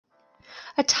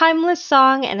A timeless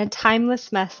song and a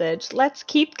timeless message. Let's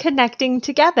keep connecting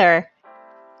together.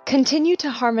 Continue to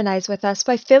harmonize with us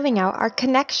by filling out our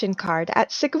connection card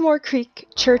at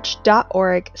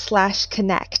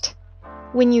sycamorecreekchurch.org/connect.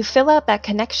 When you fill out that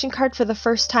connection card for the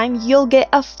first time, you'll get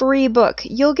a free book,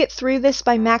 You'll Get Through This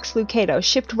by Max Lucado,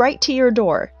 shipped right to your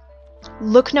door.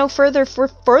 Look no further for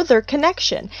further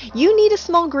connection. You need a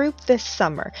small group this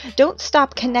summer. Don't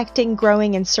stop connecting,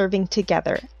 growing, and serving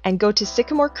together. And go to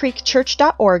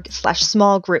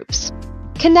sycamorecreekchurch.org/small groups.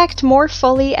 Connect more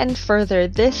fully and further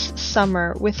this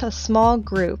summer with a small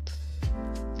group.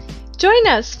 Join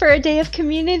us for a day of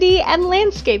community and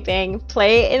landscaping.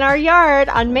 Play in our yard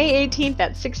on May 18th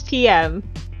at 6 p.m.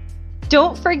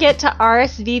 Don't forget to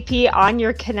RSVP on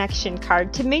your connection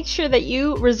card to make sure that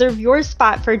you reserve your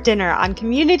spot for dinner on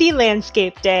Community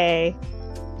Landscape Day.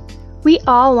 We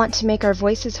all want to make our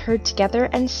voices heard together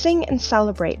and sing and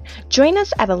celebrate. Join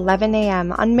us at 11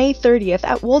 a.m. on May 30th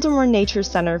at Woldumar Nature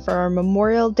Center for our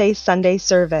Memorial Day Sunday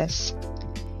service.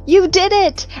 You did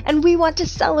it! And we want to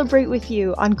celebrate with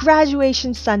you on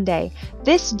Graduation Sunday.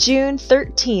 This June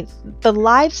 13th, the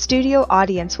live studio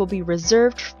audience will be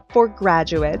reserved for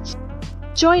graduates.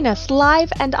 Join us live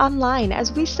and online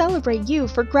as we celebrate you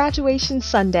for Graduation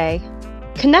Sunday.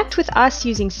 Connect with us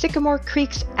using Sycamore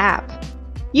Creek's app.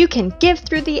 You can give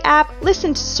through the app,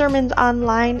 listen to sermons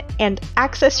online, and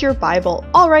access your Bible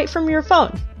all right from your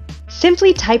phone.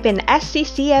 Simply type in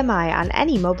SCCMI on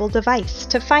any mobile device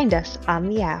to find us on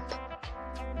the app.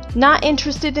 Not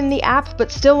interested in the app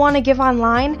but still want to give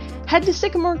online? Head to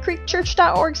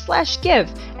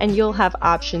sycamorecreekchurch.org/give and you'll have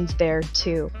options there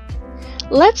too.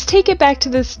 Let's take it back to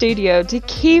the studio to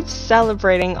keep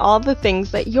celebrating all the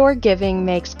things that your giving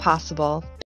makes possible.